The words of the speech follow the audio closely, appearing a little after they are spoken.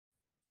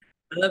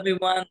Hello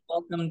everyone,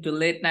 welcome to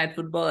Late Night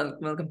Football and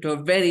welcome to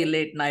a very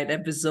late night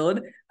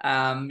episode.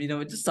 We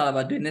just thought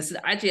about doing this.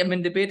 Actually, I've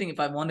been debating if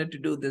I wanted to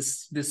do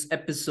this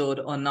episode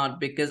or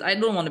not because I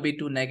don't want to be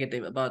too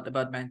negative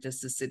about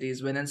Manchester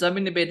City's win. And so I've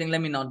been debating,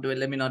 let me not do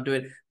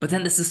it. But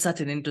then this is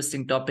such an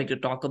interesting topic to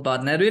talk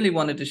about, and I really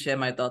wanted to share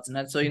my thoughts on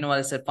that. So you know what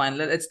I said, fine,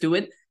 let's do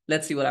it.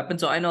 Let's see what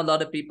happens. So I know a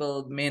lot of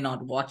people may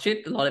not watch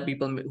it. A lot of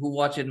people who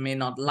watch it may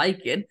not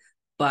like it,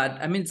 but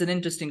I mean, it's an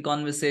interesting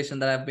conversation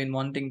that I've been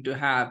wanting to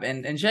have,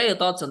 and share your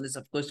thoughts on this.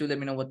 Of course, do let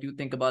me know what you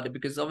think about it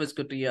because it's always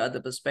good to hear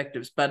other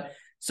perspectives. But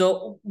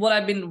so what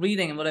I've been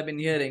reading and what I've been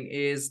hearing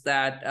is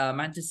that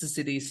Manchester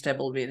City's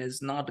treble win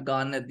has not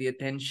garnered the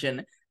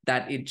attention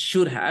that it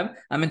should have.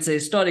 I mean, it's a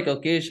historic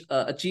occasion,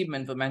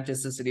 achievement for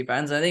Manchester City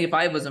fans. I think if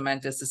I was a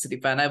Manchester City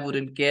fan, I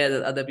wouldn't care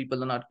that other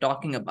people are not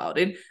talking about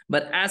it.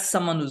 But as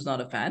someone who's not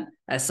a fan,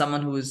 as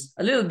someone who's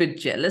a little bit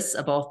jealous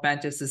about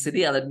Manchester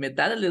City, I'll admit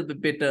that, a little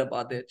bit bitter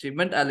about the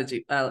achievement. I'll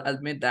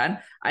admit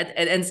that.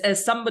 And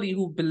as somebody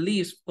who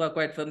believes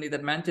quite firmly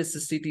that Manchester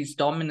City's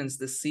dominance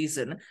this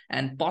season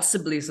and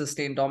possibly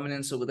sustained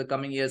dominance over the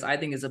coming years, I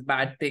think is a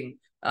bad thing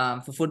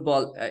for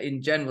football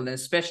in general, and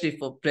especially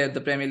for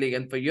the Premier League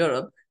and for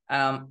Europe.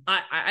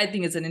 I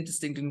think it's an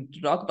interesting thing to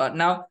talk about.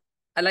 Now,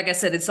 like I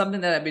said, it's something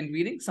that I've been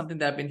reading, something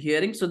that I've been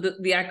hearing. So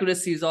the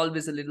accuracy is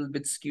always a little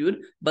bit skewed.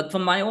 But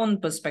from my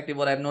own perspective,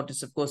 what I've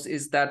noticed, of course,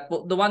 is that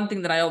the one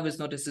thing that I always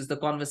notice is the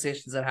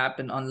conversations that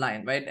happen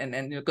online, right?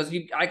 And because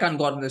I can't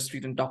go out on the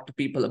street and talk to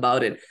people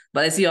about it,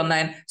 but I see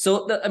online.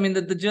 So I mean,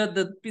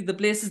 the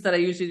places that I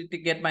usually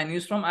get my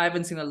news from, I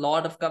haven't seen a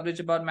lot of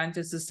coverage about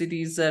Manchester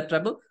City's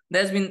treble.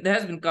 There has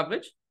been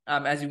coverage,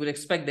 as you would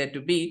expect there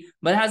to be,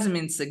 but it hasn't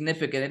been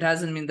significant. It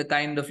hasn't been the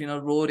kind of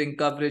roaring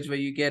coverage where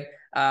you get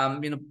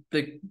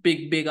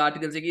big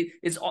articles. Like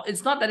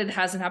it's not that it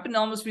hasn't happened. It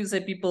almost feels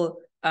like people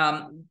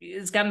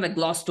it's kind of like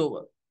glossed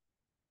over.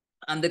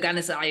 And they kind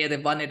of say, oh, yeah, they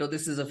won it, or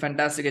this is a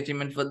fantastic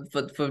achievement for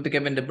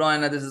Kevin De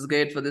Bruyne, this is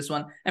great for this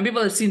one. And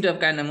people seem to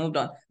have kind of moved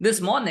on.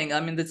 This morning,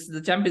 I mean,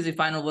 the Champions League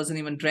final wasn't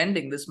even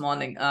trending this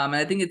morning. And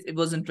I think it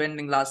wasn't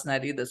trending last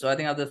night either. So I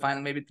think after the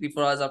final, maybe 3-4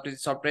 hours after it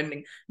stopped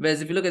trending.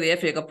 Whereas if you look at the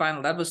FA Cup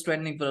final, that was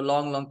trending for a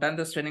long time.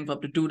 That's trending for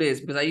up to 2 days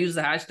because I use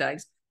the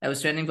hashtags. I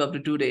was trending for up to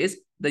 2 days.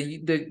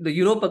 The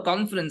Europa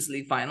Conference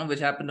League final, which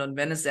happened on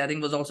Wednesday, I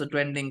think was also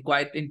trending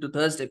quite into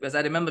Thursday because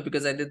I remember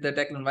because I did the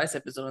Declan Rice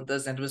episode on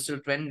Thursday and it was still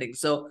trending.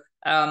 So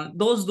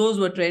those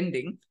were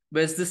trending.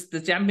 Whereas the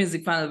Champions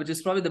League final, which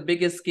is probably the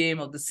biggest game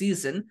of the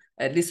season,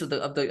 at least of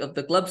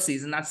the club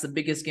season, that's the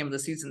biggest game of the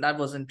season. That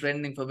wasn't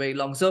trending for very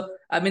long. So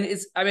I mean,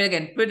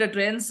 again, Twitter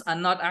trends are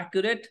not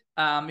accurate.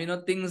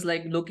 Things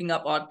like looking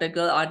up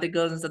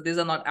articles and stuff, these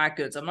are not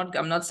accurate. So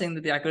I'm not saying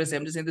that the accuracy.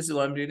 I'm just saying this is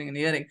what I'm reading and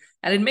hearing,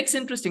 and it makes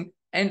interesting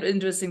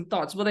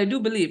thoughts. But I do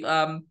believe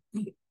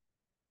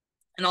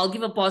and I'll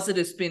give a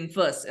positive spin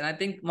first. And I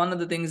think one of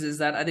the things is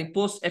that I think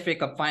post FA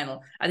Cup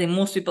final, I think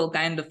most people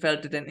kind of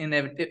felt it an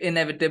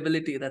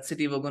inevitability that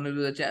City were going to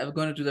do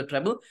the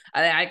treble.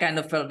 I kind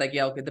of felt like,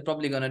 yeah, okay, they're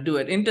probably going to do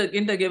it.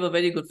 Inter gave a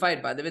very good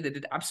fight, by the way. They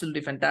did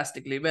absolutely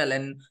fantastically well,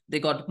 and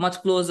they got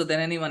much closer than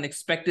anyone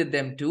expected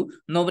them to.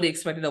 Nobody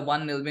expected a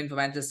 1-0 win for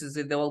Manchester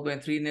City. They're all going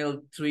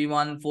 3-0,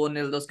 3-1,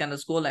 4-0, those kind of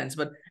scorelines.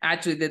 But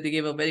actually, they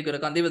gave a very good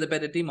account. They were the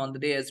better team on the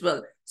day as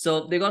well.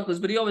 So they got close,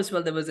 but he always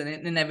felt there was an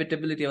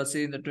inevitability of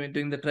seeing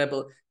doing the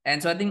treble.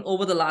 And so I think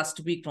over the last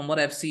week, from what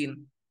I've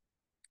seen,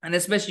 and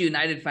especially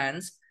United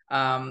fans,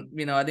 I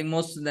think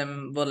most of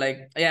them were like,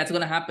 yeah, it's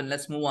gonna happen.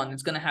 Let's move on.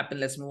 It's gonna happen.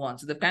 Let's move on.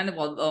 So they've kind of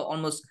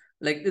almost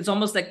like it's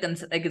almost like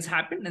it's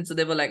happened, and so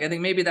they were like, I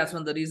think maybe that's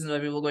one of the reasons why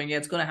people were going, yeah,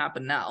 it's gonna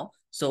happen now.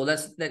 So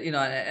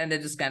and they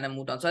just kind of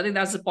moved on. So I think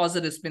that's a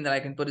positive spin that I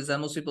can put is that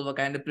most people were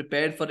kind of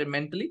prepared for it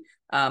mentally.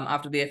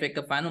 After the FA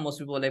Cup final, most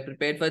people were like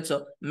prepared for it.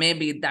 So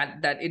maybe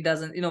that it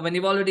doesn't, when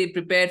you've already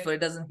prepared for it,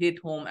 doesn't hit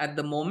home at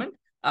the moment.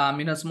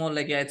 It's more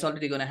like, yeah, it's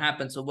already going to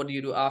happen. So what do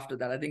you do after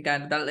that? I think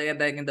kind of that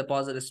in the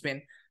positive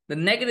spin. The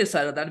negative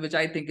side of that, which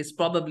I think is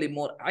probably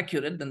more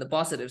accurate than the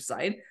positive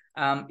side,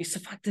 is the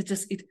fact that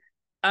just it.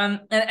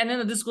 And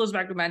this goes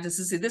back to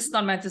Manchester City. This is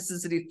not Manchester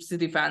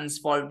City fans'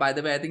 fault, by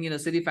the way. I think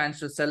City fans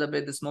should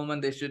celebrate this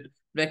moment. They should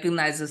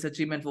recognize this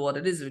achievement for what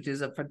it is, which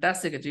is a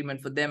fantastic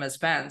achievement for them as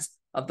fans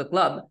of the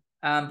club.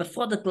 But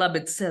for the club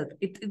itself,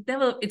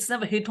 it's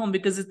never hit home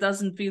because it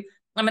doesn't feel.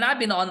 I mean, I've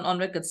been on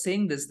record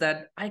saying this,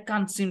 that I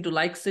can't seem to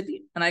like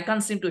City and I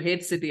can't seem to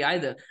hate City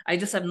either. I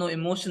just have no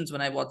emotions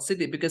when I watch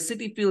City because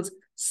City feels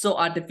so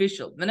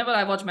artificial. Whenever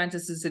I watch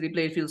Manchester City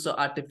play, it feels so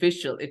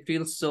artificial. It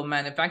feels so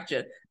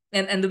manufactured.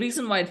 And the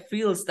reason why it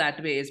feels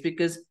that way is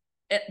because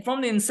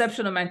from the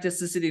inception of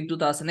Manchester City in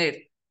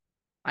 2008,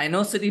 I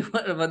know City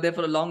were there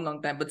for a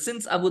long time, but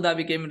since Abu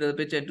Dhabi came into the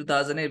picture in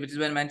 2008, which is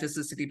when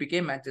Manchester City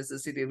became Manchester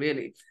City,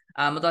 really,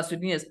 the last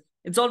 15 years,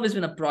 it's always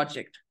been a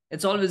project.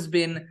 It's always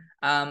been,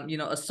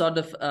 a sort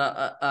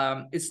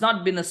of, it's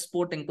not been a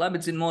sporting club.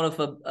 It's been more of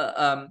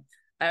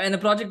and a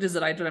project is the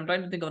right word. I'm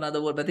trying to think of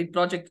another word, but I think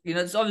project,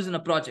 it's always in a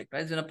project,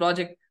 right? It's in a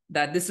project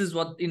that this is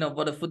what,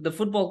 what the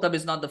football club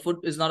is not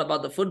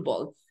about the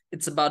football.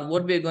 It's about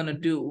what we're going to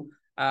do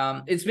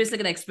It's basically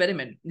like an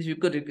experiment. If you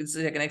could, it's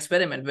like an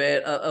experiment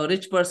where a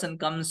rich person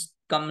comes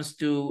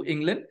to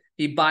England.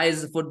 He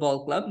buys a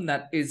football club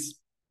that is,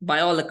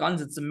 by all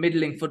accounts, it's a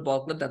middling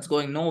football club that's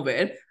going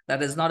nowhere,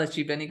 that has not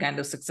achieved any kind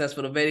of success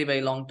for a very,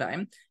 very long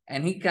time.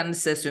 And he kind of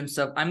says to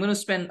himself, I'm going to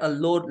spend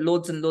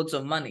loads and loads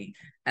of money,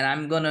 and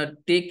I'm going to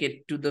take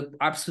it to the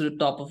absolute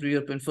top of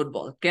European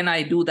football. Can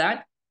I do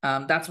that?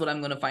 That's what I'm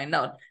going to find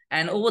out.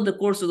 And over the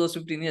course of those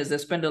 15 years, they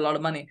spent a lot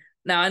of money.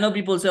 Now, I know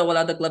people say, well,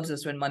 other clubs have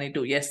spent money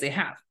too. Yes, they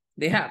have.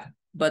 They have.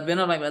 But we're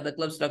not like other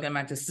clubs talking about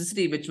Manchester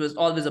City, which was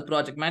always a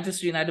project.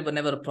 Manchester United were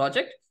never a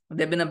project.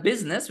 They've been a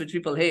business, which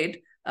people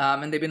hate.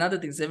 And they've been other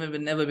things. They've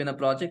never been a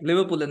project.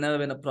 Liverpool have never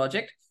been a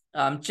project.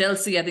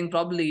 Chelsea, I think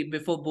probably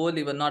before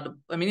Bowley were not,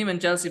 I mean, even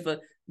Chelsea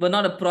were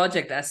not a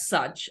project as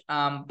such.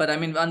 But I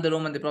mean, under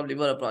Roman, they probably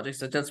were a project.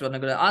 So Chelsea were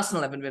not good.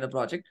 Arsenal haven't been a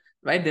project,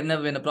 right? They've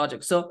never been a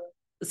project. So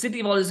City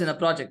have always been a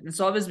project. It's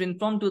always been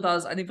from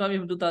 2000, I think probably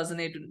from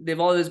 2008, they've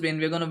always been,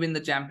 we're going to win the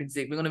Champions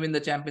League. We're going to win the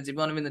Champions League.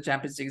 We're going to win the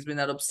Champions League. It's been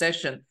that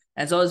obsession.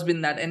 And it's always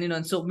been that. And,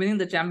 and so winning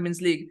the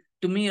Champions League,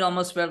 to me, it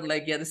almost felt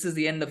like, yeah, this is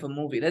the end of a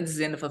movie. This is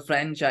the end of a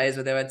franchise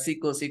where they had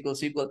sequel.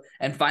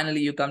 And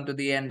finally you come to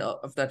the end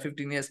of that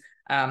 15 years.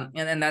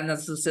 And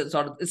that's it's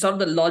sort of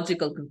the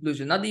logical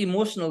conclusion, not the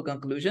emotional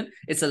conclusion.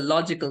 It's a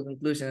logical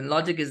conclusion. And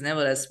logic is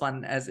never as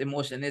fun as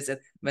emotion, is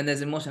it? When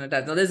there's emotion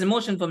attached. Now, there's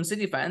emotion from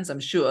City fans, I'm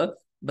sure,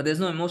 but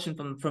there's no emotion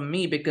from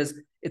me, because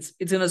it's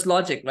in its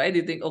logic, right?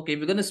 You think, okay,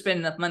 we're going to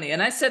spend enough money.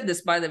 And I said this,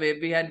 by the way,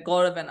 we had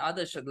Gaurav and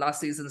others last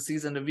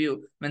season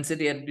review, when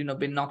City had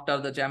been knocked out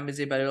of the Champions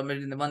League by Real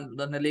Madrid in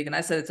the league, and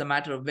I said it's a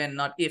matter of when,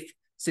 not if,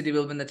 City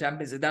will win the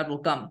Champions League. That will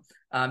come.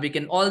 All we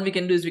can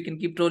do is we can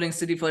keep trolling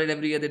City for it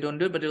every year. They don't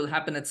do it, but it will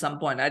happen at some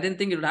point. I didn't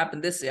think it would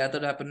happen this year. I thought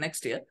it would happen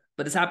next year,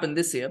 but it's happened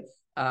this year.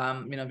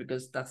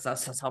 Because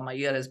that's how my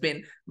year has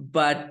been.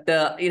 But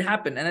it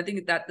happened, and I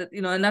think that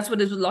and that's what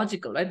it was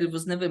logical, right? It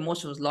was never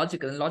emotion, it was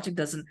logical, and logic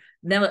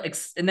never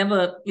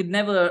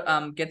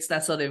gets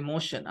that sort of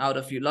emotion out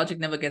of you. Logic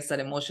never gets that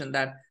emotion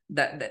that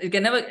it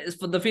can never,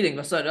 for the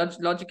feeling. Sorry,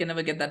 logic can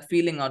never get that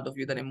feeling out of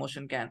you that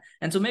emotion can.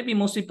 And so maybe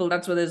most people,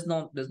 that's why there's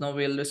no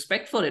real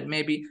respect for it.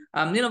 Maybe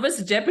where's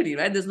the jeopardy,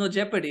 right? There's no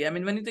jeopardy. I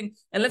mean, when you think,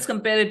 and let's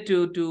compare it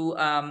to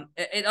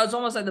it was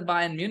almost like the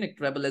Bayern Munich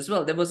treble as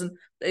well. There wasn't,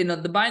 the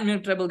Bayern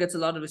Munich treble gets a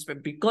lot of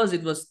respect because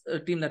it was a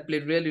team that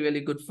played really,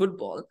 really good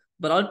football.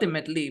 But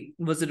ultimately,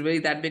 was it really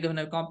that big of an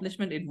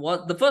accomplishment? It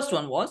was. The first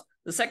one was.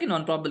 The second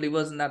one probably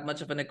wasn't that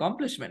much of an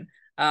accomplishment.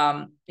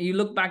 You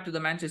look back to the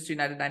Manchester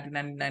United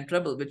 1999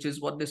 treble, which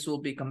is what this will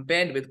be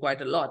compared with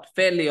quite a lot,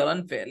 fairly or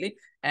unfairly.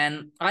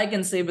 And I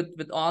can say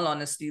with all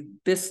honesty,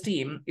 this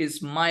team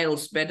is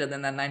miles better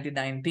than that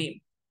 99 team.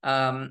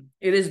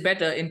 It is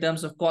better in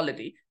terms of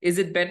quality. Is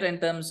it better in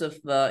terms of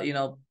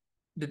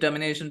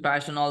determination,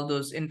 passion, all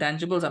those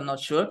intangibles? I'm not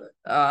sure.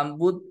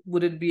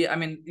 Would it be? I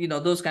mean,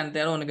 those kind of, I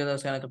don't want to get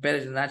those kind of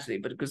comparisons naturally,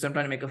 but because I'm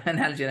trying to make an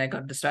analogy and I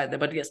got distracted.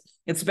 But yes,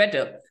 it's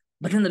better.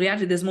 But in the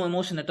reality, there's more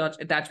emotion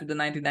attached with the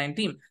 99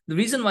 team. The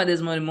reason why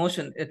there's more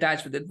emotion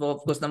attached with it, well,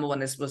 of course, number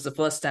one, was the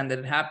first time that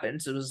it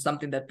happened. So it was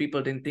something that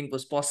people didn't think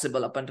was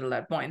possible up until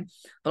that point.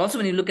 But also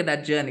when you look at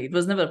that journey, it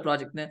was never a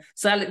project.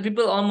 So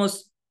people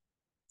almost,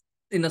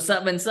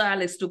 when Sir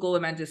Alex took over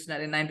Manchester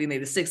United in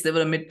 1986, they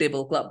were a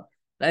mid-table club.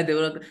 Right?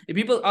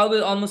 People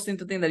almost seem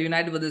to think that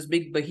United were this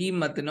big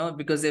behemoth,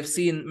 because they've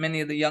seen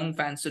many of the young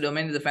fans today, or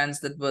many of the fans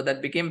that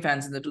became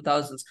fans in the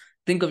 2000s,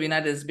 think of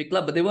United as a big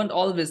club, but they weren't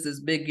always this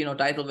big,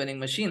 title-winning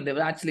machine. They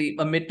were actually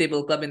a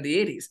mid-table club in the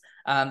 80s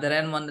that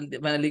hadn't won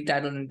a league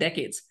title in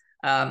decades.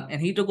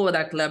 And he took over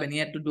that club, and he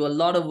had to do a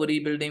lot of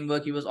rebuilding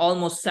work. He was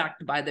almost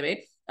sacked, by the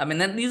way. I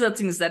mean, these are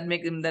things that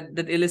make him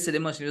that elicit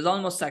emotion. He was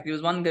almost sacked. He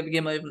was one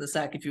game away from the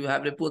sack, if you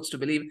have reports to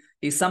believe.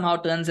 He somehow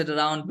turns it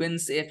around,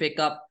 wins the FA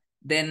Cup.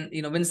 Then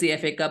wins the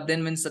FA Cup,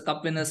 then wins the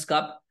Cup Winners'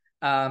 Cup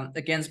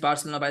against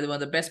Barcelona, by the way,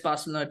 the best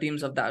Barcelona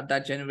teams of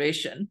that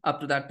generation.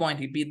 Up to that point,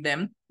 he beat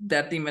them.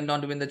 That team went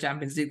on to win the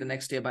Champions League the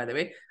next year, by the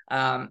way.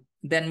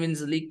 Then wins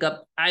the League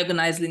Cup,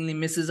 agonizingly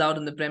misses out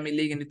in the Premier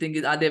League, and you think,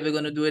 are they ever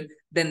going to do it?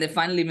 Then they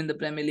finally win the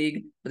Premier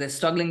League, but they're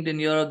struggling in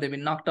Europe. They've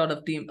been knocked out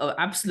of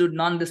absolute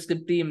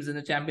nondescript teams in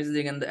the Champions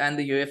League and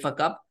the UEFA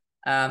Cup.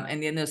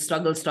 And then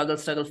struggle,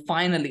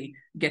 finally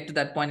get to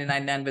that point in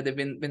 99 where they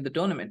win the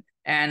tournament.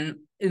 And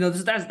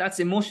that's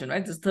emotion,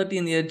 right? This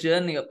 13-year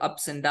journey of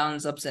ups and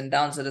downs that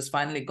has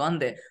finally gone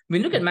there.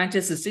 When you look at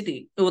Manchester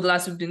City over the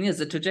last 15 years,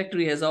 the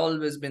trajectory has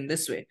always been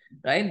this way,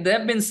 right? There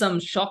have been some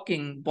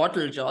shocking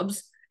bottle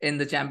jobs in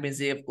the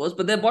Champions League, of course,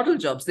 but they're bottle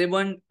jobs. They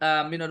weren't,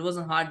 it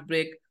wasn't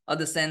heartbreak or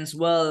the sense, it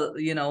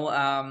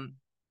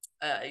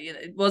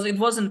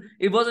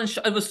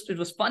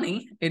was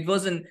funny. It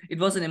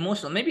wasn't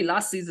emotional. Maybe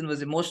last season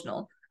was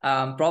emotional,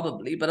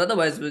 probably, but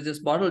otherwise it was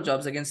just bottle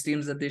jobs against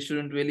teams that they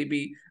shouldn't really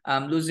be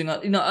losing. I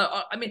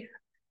mean,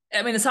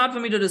 it's hard for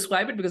me to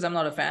describe it because I'm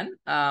not a fan.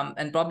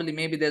 And probably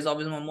maybe there's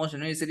always more emotion.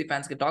 Maybe City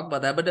fans can talk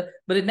about that,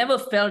 but it never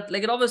felt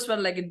like, it always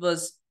felt like it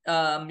was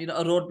a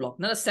roadblock,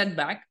 not a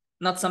setback,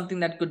 not something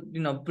that could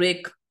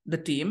break the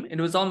team. It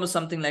was almost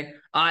something like,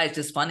 it's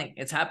just funny.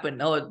 It's happened.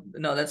 No,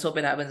 no, let's hope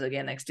it happens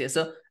again next year.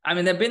 So, I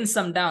mean, there have been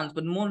some downs,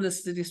 but more of the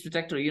City's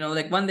trajectory,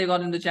 like when they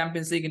got into the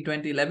Champions League in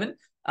 2011,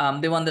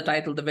 they won the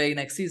title the very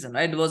next season,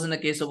 right? It wasn't a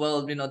case of,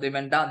 well, they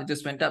went down, they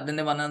just went up. Then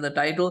they won another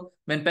title.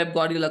 When Pep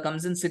Guardiola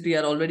comes in, City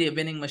are already a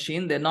winning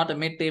machine. They're not a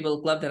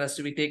mid-table club that has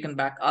to be taken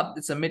back up.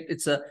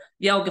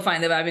 Yeah, okay,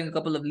 fine. They were having a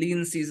couple of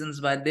lean seasons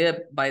by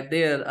their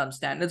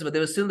standards, but they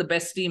were still the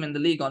best team in the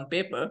league on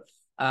paper.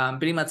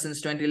 Pretty much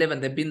since 2011,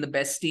 they've been the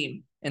best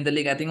team in the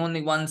league. I think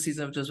only one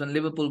season, which was when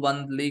Liverpool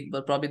won the league,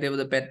 but probably they were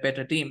the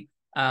better team.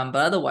 But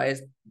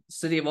otherwise,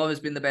 City have always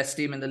been the best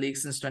team in the league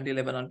since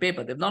 2011 on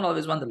paper. They've not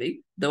always won the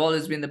league. They've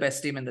always been the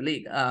best team in the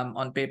league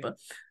on paper.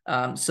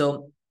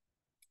 So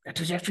the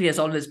trajectory has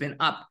always been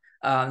up.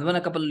 They won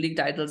a couple of league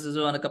titles,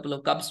 they won a couple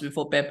of cups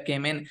before Pep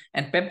came in.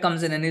 And Pep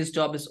comes in and his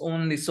job is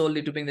only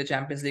solely to bring the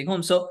Champions League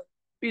home. So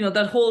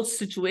that whole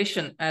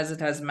situation as it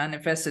has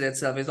manifested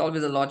itself is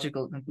always a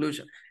logical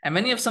conclusion. And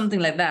when you have something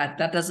like that,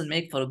 that doesn't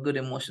make for a good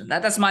emotion.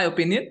 That's my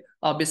opinion,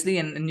 obviously,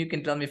 and you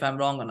can tell me if I'm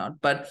wrong or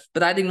not. But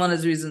I think one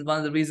of the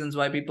reasons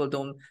why people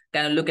don't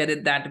kind of look at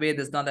it that way,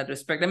 there's not that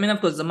respect. I mean, of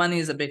course, the money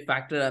is a big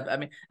factor. I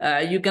mean,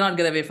 you cannot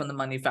get away from the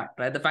money fact,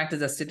 right? The fact is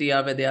that City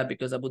are where they are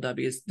because Abu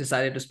Dhabi has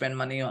decided to spend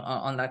money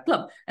on that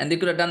club. And they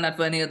could have done that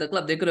for any other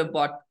club. They could have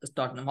bought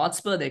Tottenham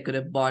Hotspur, they could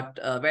have bought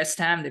West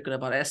Ham, they could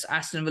have bought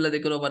Aston Villa, they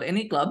could have bought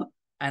any club.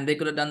 And they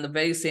could have done the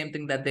very same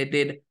thing that they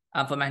did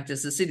for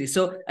Manchester City.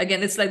 So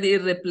again, it's like the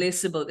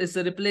irreplaceable. It's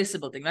a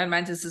replaceable thing, right?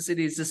 Manchester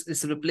City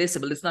is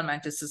replaceable. It's not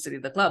Manchester City,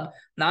 the club.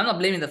 Now, I'm not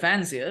blaming the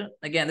fans here.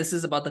 Again, this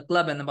is about the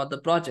club and about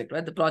the project,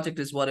 right? The project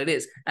is what it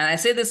is. And I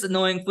say this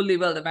knowing fully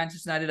well that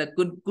Manchester United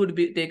could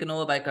be taken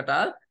over by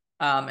Qatar.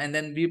 And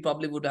then we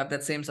probably would have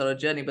that same sort of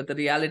journey. But the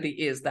reality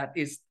is that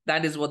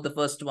is what the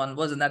first one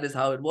was. And that is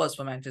how it was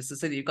for Manchester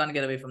City. You can't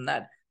get away from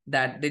that.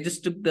 That they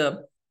just took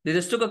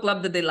a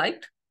club that they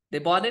liked. They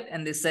bought it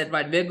and they said,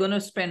 right, we're going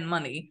to spend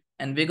money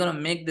and we're going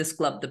to make this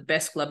club the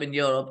best club in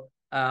Europe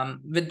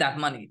with that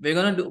money. We're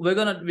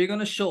going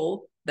to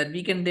show that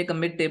we can take a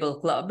mid-table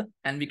club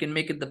and we can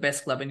make it the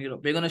best club in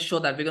Europe. We're going to show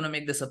that we're going to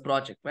make this a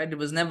project, right? It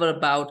was never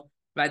about,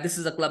 right, this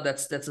is a club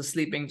that's a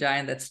sleeping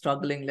giant that's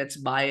struggling. Let's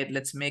buy it.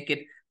 Let's make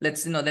it.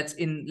 Let's invest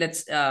in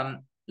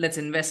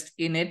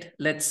it.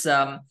 Let's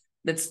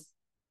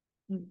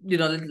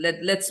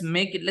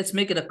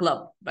make it a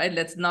club, right?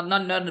 Let's not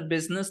a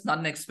business, not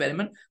an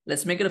experiment.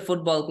 Let's make it a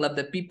football club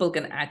that people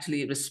can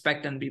actually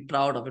respect and be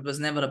proud of. It was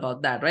never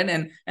about that, right?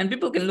 And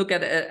people can look at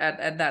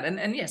that.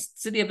 And yes,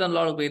 City have done a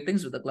lot of great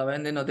things with the club,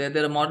 and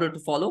they're a model to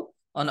follow.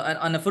 In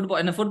a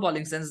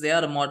footballing sense, they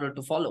are a model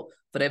to follow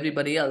for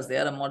everybody else. They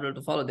are a model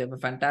to follow. They have a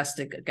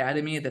fantastic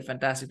academy, they have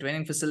fantastic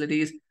training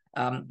facilities.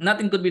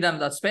 Nothing could be done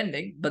without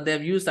spending, but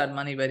they've used that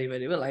money very,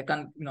 very well.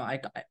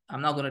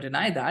 I'm not going to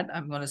deny that.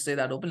 I'm going to say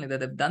that openly that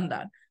they've done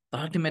that.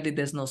 But ultimately,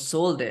 there's no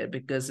soul there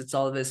because it's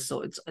always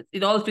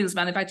it all feels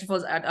manufactured,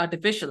 feels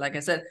artificial, like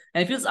I said.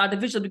 And it feels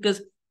artificial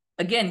because,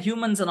 again,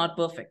 humans are not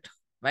perfect,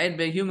 right?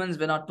 We're humans,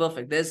 we're not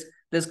perfect. There's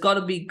got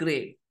to be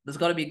gray. There's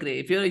got to be gray.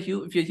 If you're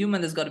human,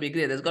 there's got to be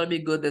gray. There's got to be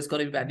good. There's got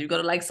to be bad. You got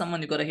to like someone.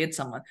 You got to hate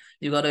someone.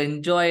 You got to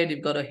enjoy it.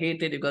 You've got to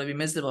hate it. You've got to be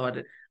miserable about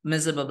it.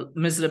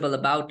 Miserable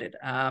about it.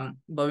 But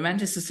with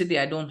Manchester City,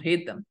 I don't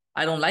hate them.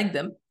 I don't like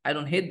them. I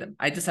don't hate them.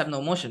 I just have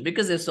no emotion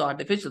because they're so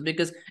artificial.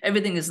 Because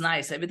everything is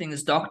nice. Everything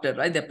is doctored,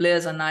 right? Their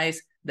players are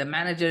nice. The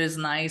manager is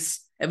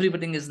nice.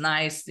 Everything is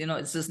nice.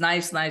 It's just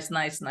nice.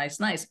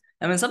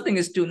 And when something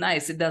is too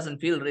nice, it doesn't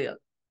feel real.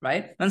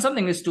 Right? When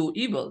something is too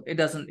evil, it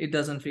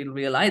doesn't feel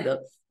real either.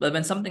 But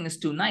when something is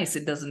too nice,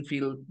 it doesn't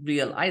feel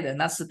real either.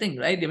 And that's the thing,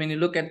 right? I mean, you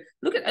look at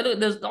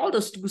there's all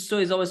those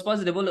stories always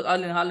positive. Oh, look,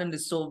 Erling Haaland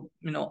is so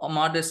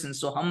modest and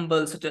so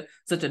humble, such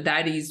a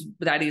daddy's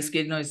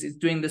kid. He's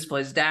doing this for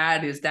his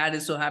dad. His dad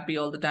is so happy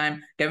all the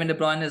time. Kevin De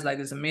Bruyne is like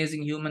this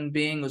amazing human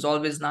being who's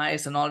always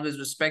nice and always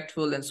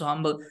respectful and so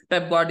humble.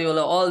 Pep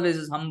Guardiola always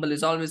is humble.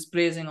 He's always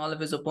praising all of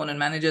his opponent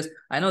managers.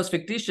 I know it's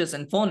fictitious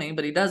and phony,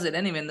 but he does it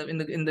anyway.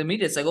 In the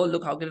media, it's like, oh,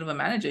 look how good of a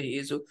manager he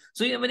is. So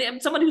when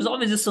somebody who's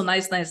always just so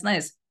nice,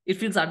 it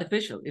feels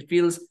artificial. It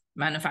feels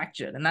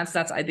manufactured, and that's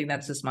I think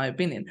that's just my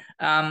opinion.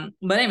 But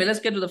anyway, let's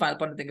get to the final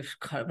point. I think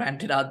I've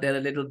ranted out there a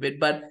little bit,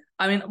 but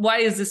I mean, why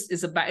is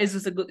this a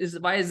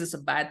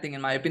bad thing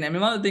in my opinion? I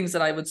mean, one of the things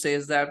that I would say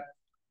is that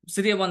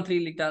City have won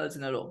 3 league titles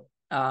in a row,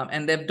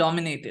 and they've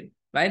dominated.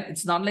 Right?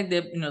 It's not like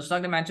it's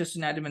not like Manchester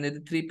United when they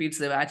did 3 peats.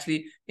 They were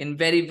actually in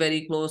very,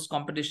 very close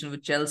competition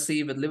with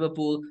Chelsea, with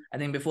Liverpool. I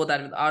think before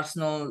that with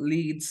Arsenal,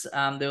 Leeds.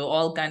 They were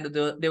all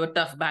they were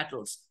tough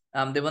battles.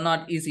 They were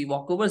not easy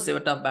walkovers. They were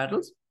tough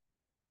battles.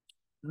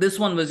 This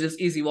one was just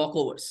easy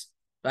walkovers,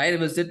 right? It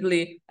was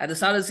literally at the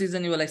start of the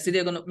season, you were like, City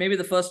are going to, maybe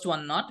the first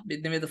one not,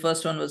 maybe the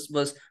first one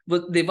was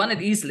they won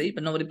it easily,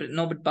 but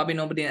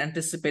nobody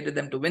anticipated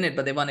them to win it,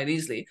 but they won it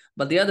easily.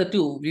 But the other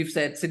 2, we've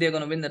said City are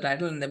going to win the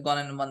title, and they've gone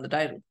and won the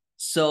title.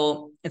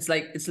 So it's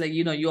like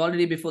you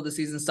already before the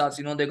season starts,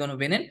 they're going to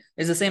win it.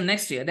 It's the same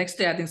next year. Next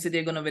year, I think City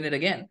are going to win it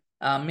again.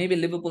 Maybe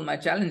Liverpool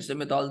might challenge them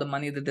with all the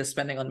money that they're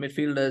spending on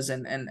midfielders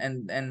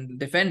and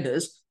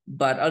defenders,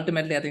 but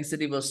ultimately I think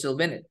City will still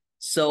win it.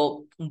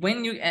 So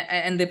when you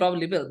and they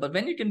probably will, but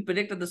when you can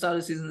predict at the start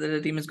of the season that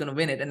the team is going to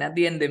win it, and at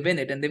the end they win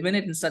it, and they win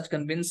it in such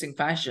convincing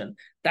fashion,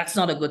 that's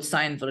not a good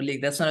sign for a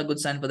league. That's not a good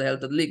sign for the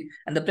health of the league.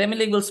 And the Premier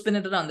League will spin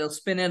it around. They'll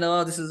spin it.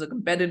 Oh, this is a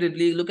competitive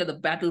league. Look at the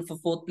battle for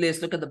fourth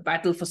place. Look at the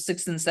battle for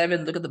sixth and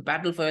seventh. Look at the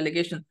battle for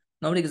relegation.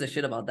 Nobody gives a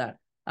shit about that.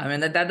 I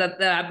mean that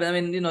I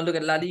mean, look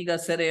at La Liga,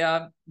 Serie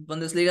A,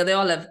 Bundesliga. They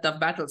all have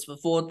tough battles for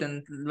fourth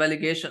and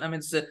relegation. I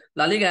mean,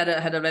 La Liga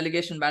had a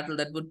relegation battle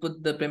that would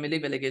put the Premier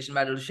League relegation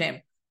battle to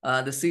shame.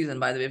 This season,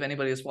 by the way, if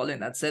anybody is following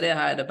that, Serie A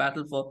had a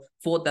battle for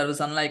fourth that was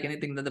unlike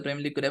anything that the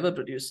Premier League could ever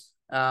produce.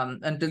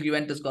 Until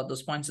Juventus got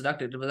those points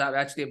deducted, it was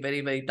actually a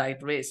very, very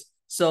tight race.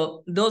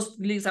 So those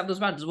leagues have those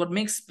battles. What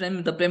makes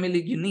the Premier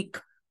League unique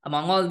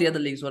among all the other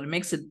leagues, what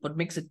makes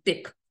it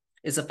tick,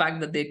 is the fact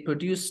that they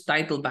produce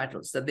title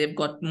battles. That they've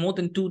got more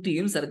than two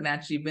teams that can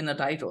actually win a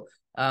title.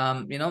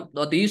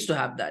 Or they used to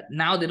have that.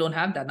 Now they don't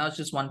have that. Now it's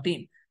just one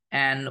team.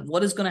 And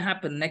what is going to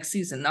happen next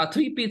season? Now,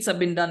 three-peats have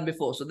been done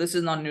before, so this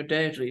is not new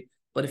territory.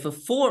 But if a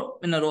 4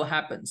 in a row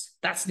happens,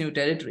 that's new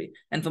territory.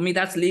 And for me,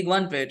 that's League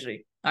One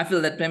territory. I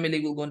feel that Premier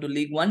League will go into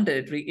League One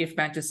territory if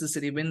Manchester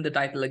City win the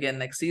title again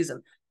next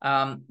season.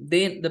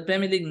 The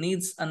Premier League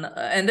needs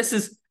and this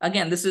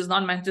is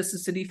not Manchester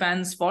City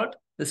fans' fault.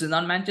 This is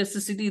not Manchester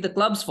City, the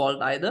club's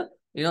fault either.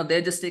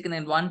 They're just taking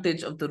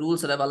advantage of the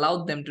rules that have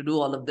allowed them to do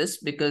all of this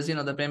because,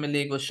 the Premier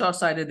League was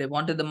short-sighted. They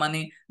wanted the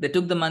money. They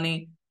took the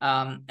money.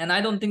 And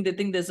I don't think they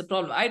think there's a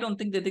problem. I don't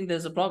think they think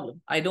there's a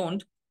problem. I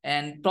don't.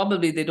 And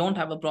probably they don't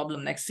have a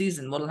problem next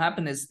season. What will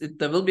happen is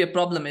there will be a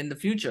problem in the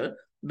future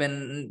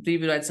when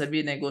TV rights are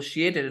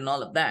renegotiated and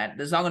all of that.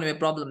 There's not going to be a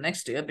problem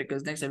next year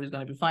because next year is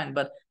going to be fine.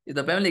 But if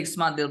the Premier League is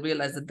smart, they'll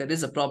realize that there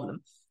is a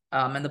problem.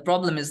 And the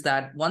problem is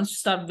that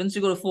once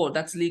you go to 4,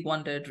 that's League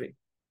One territory.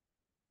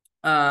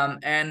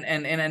 And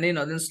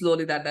then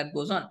slowly that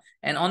goes on.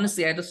 And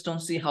honestly, I just don't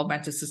see how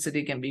Manchester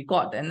City can be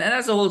caught. And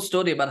that's a whole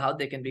story about how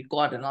they can be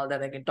caught and all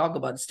that I can talk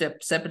about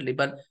separately,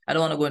 but I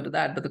don't want to go into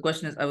that. But the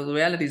question is, the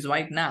reality is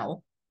right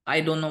now,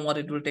 I don't know what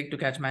it will take to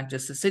catch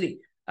Manchester City.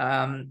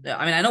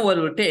 I know what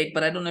it will take,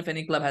 but I don't know if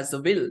any club has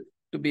the will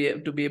to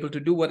be able to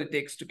do what it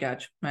takes to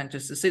catch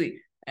Manchester City.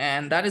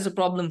 And that is a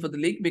problem for the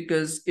league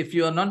because if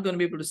you are not going to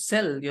be able to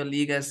sell your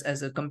league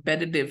as a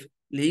competitive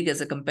league,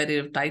 as a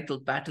competitive title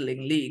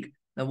battling league,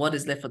 then what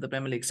is left for the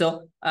Premier League?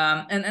 So,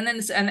 and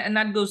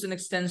that goes and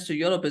extends to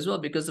Europe as well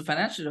because the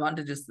financial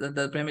advantages that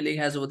the Premier League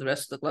has over the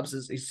rest of the clubs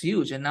is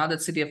huge. And now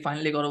that City have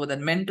finally got over that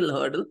mental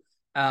hurdle,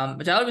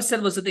 which I always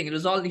said was the thing, it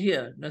was all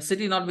here.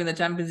 City not being the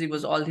Champions League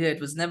was all here.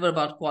 It was never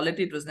about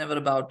quality. It was never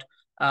about,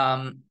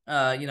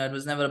 it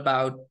was never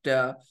about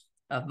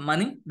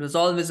money. It was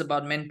always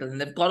about mental, and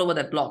they've got over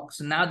that block.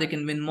 So now they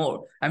can win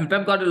more. I mean,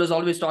 Pep Guardiola was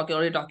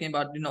already talking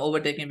about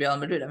overtaking Real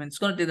Madrid. I mean, it's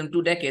going to take them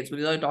 2 decades, but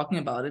he's already talking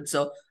about it.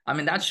 So I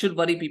mean, that should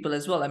worry people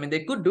as well. I mean,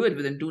 they could do it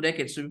within 2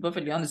 decades. To be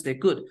perfectly honest, they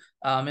could.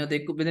 They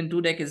could within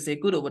 2 decades they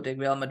could overtake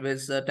Real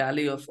Madrid's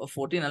tally of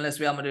 14, unless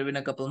Real Madrid win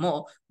a couple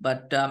more.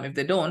 But if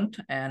they don't,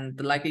 and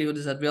the likelihood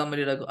is that Real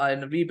Madrid are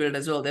in a rebuild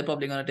as well, they're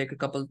probably going to take a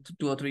couple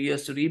 2 or 3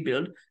 years to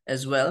rebuild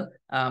as well.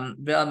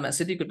 Real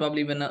City could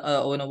probably win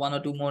 1 or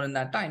 2 more in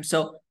that time.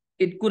 So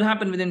it could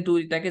happen within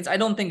 2 decades. I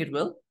don't think it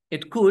will.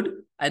 It could.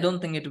 I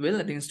don't think it will.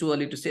 I think it's too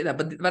early to say that.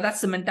 But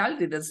that's the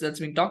mentality that's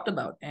been talked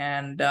about,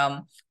 and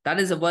that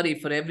is a worry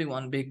for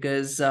everyone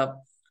because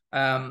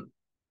how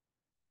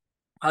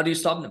do you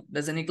stop them?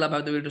 Does any club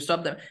have the way to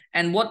stop them?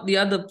 And what the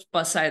other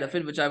side of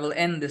it, which I will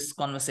end this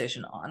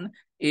conversation on,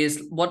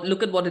 is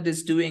look at what it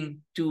is doing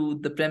to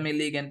the Premier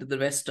League and to the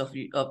rest of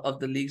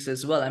the leagues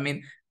as well. I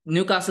mean,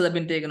 Newcastle have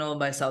been taken over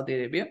by Saudi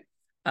Arabia.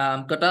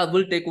 Qatar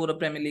will take over a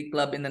Premier League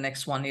club in the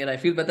next 1 year. I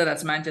feel better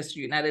that's Manchester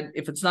United.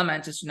 If it's not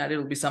Manchester United, it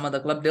will be some other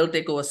club. They'll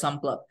take over some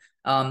club.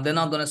 They're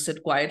not going to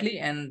sit quietly,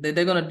 and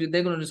they're going to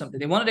do something.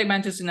 They want to take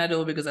Manchester United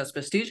over because that's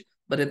prestige.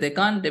 But if they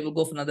can't, they will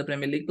go for another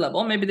Premier League club,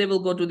 or maybe they will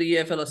go to the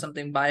EFL or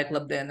something, buy a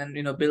club there, and then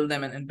build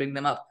them and bring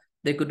them up.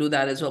 They could do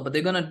that as well. But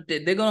they're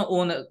gonna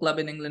own a club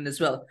in England as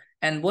well.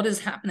 And what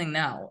is happening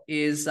now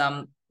is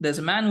there's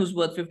a man who's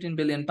worth £15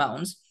 billion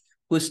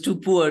who's too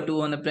poor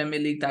to own a Premier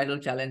League title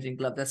challenging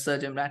club. That's Sir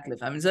Jim Ratcliffe.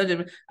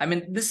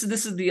 This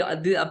is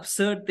the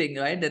absurd thing,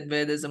 right? That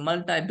where there's a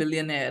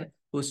multi-billionaire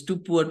who's too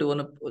poor to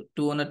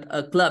own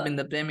a club in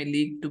the Premier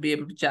League to be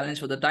able to challenge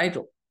for the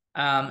title.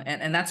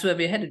 And that's where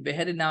we're headed. We're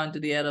headed now into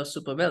the era of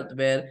super wealth,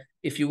 where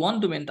if you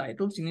want to win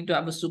titles, you need to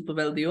have a super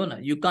wealthy owner.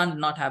 You can't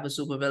not have a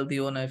super wealthy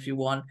owner if you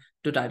want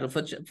to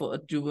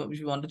if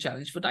you want to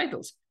challenge for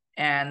titles.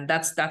 And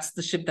that's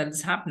the shift that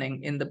is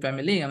happening in the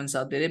Premier League. I mean,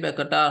 Saudi Arabia,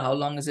 Qatar, how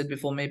long is it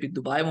before maybe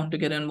Dubai want to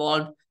get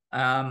involved?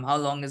 How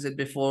long is it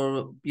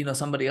before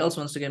somebody else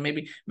wants to get,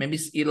 maybe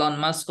Elon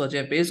Musk or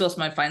Jeff Bezos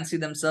might fancy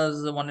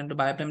themselves wanting to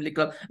buy a Premier League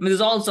club. I mean, there's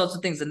all sorts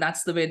of things, and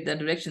that's the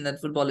direction that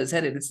football is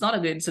headed. It's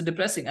not it's a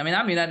depressing. I mean,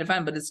 I'm a United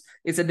fan, but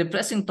it's a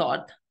depressing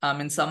thought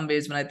in some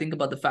ways when I think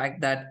about the fact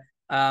that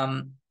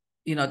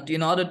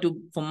in order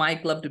for my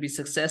club to be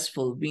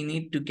successful, we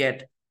need to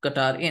get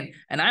Qatar in.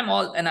 And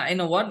I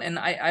know what, and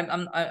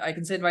I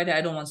can say it right here,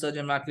 I don't want Sir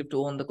Jim Ratcliffe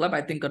to own the club.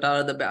 I think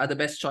Qatar are the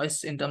best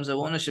choice in terms of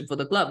ownership for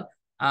the club.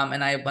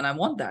 And I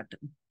want that,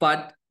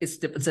 but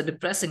it's a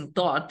depressing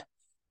thought,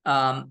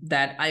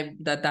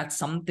 that's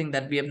something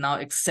that we have now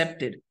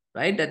accepted,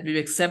 right? That we've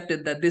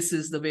accepted that this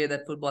is the way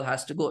that football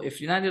has to go.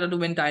 If United are to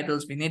win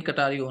titles, we need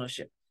Qatari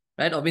ownership,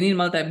 right? Or we need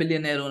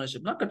multi-billionaire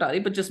ownership, not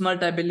Qatari, but just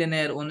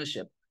multi-billionaire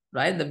ownership,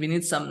 right? That we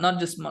need some, not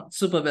just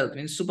super wealth,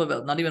 we need super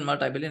wealth, not even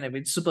multi-billionaire, we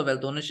need super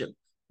wealth ownership,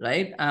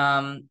 right?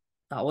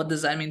 What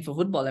does that mean for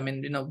football? I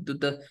mean,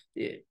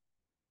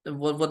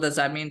 what does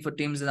that mean for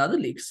teams in other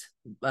leagues?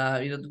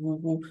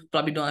 Who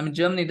probably don't. I mean,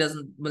 Germany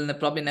will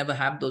probably never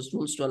have those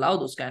rules to allow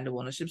those kind of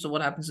ownership. So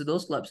what happens to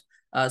those clubs?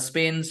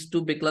 Spain's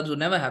two big clubs will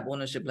never have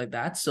ownership like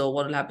that. So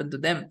what will happen to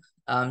them?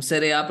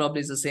 Serie A probably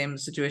is the same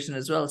situation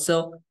as well.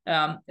 So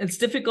it's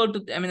difficult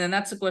to. I mean, and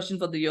that's a question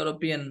for the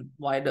European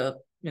wider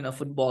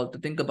football to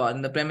think about.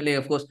 In the Premier League,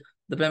 of course,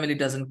 the Premier League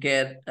doesn't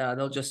care.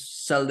 They'll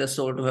just sell their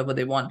soul to whoever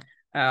they want.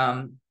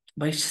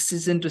 But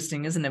it's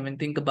interesting, isn't it? When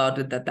think about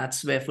it,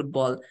 that's where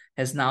football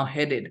has now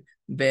headed,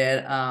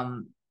 where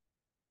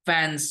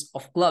fans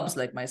of clubs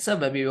like myself,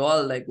 where we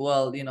all like,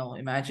 well,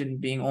 imagine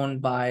being owned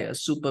by a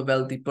super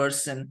wealthy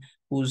person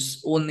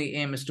whose only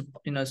aim is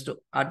to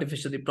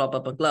artificially prop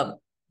up a club.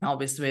 Now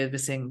we're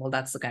saying, well,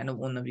 that's the kind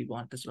of owner we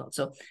want as well.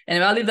 So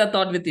anyway, I'll leave that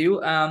thought with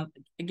you.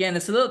 Again,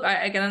 it's a little,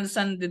 I can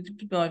understand that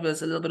it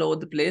was a little bit over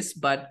the place,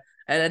 but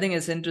I think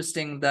it's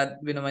interesting that,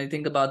 when you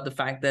think about the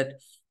fact that,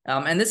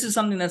 and this is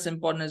something that's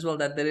important as well,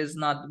 that there is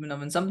not,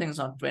 when something's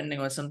not trending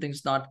or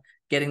something's not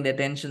getting the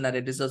attention that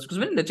it deserves. Because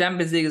winning the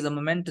Champions League is a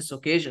momentous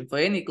occasion for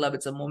any club.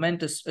 It's a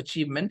momentous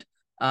achievement,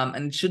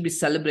 and it should be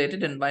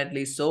celebrated, and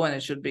rightly so, and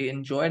it should be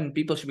enjoyed, and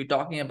people should be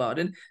talking about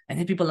it.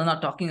 And if people are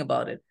not talking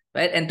about it,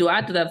 right? And to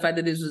add to that fact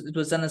that it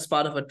was done as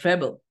part of a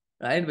treble,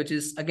 right? Which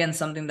is again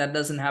something that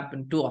doesn't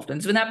happen too often.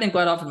 It's been happening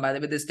quite often, by the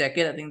way, this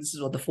decade. I think this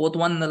is what, the fourth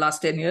one in the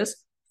last 10 years.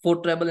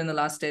 Fourth treble in the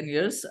last 10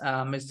 years.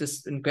 It's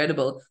just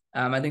incredible.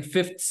 I think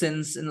fifth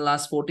since in the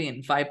last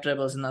 14, five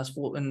trebles in the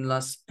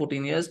last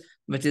 14 years,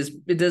 which is,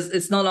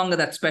 it's no longer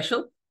that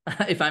special,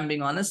 if I'm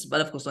being honest,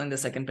 but of course only the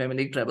second Premier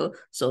League treble.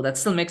 So that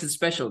still makes it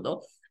special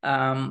though.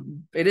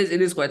 It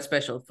is quite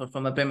special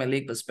from a Premier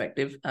League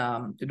perspective,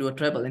 to do a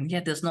treble, and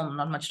yet there's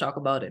not much talk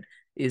about it.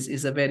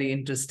 Is a very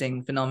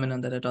interesting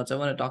phenomenon that I thought, so I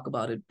want to talk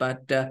about it.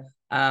 But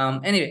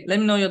anyway, let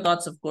me know your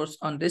thoughts, of course,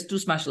 on this. Do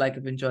smash like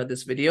if you enjoyed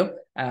this video,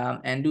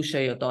 and do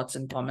share your thoughts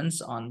and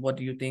comments on what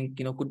do you think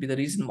could be the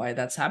reason why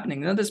that's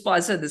happening. This, I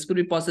said, this could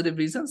be positive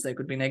reasons, there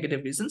could be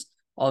negative reasons.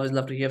 Always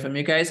love to hear from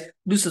you guys.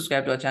 Do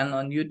subscribe to our channel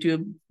on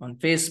YouTube, on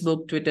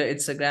Facebook, Twitter,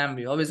 Instagram.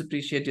 We always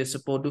appreciate your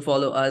support. Do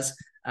follow us.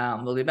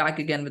 We'll be back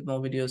again with more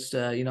videos,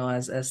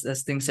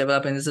 as things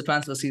develop, and it's a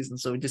transfer season,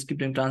 so we just keep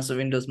doing transfer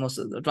windows, most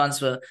of the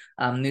transfer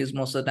news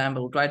most of the time,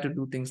 but we'll try to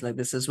do things like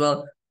this as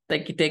well.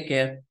 Thank you. Take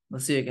care.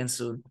 We'll see you again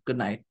soon. Good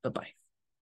night. Bye-bye.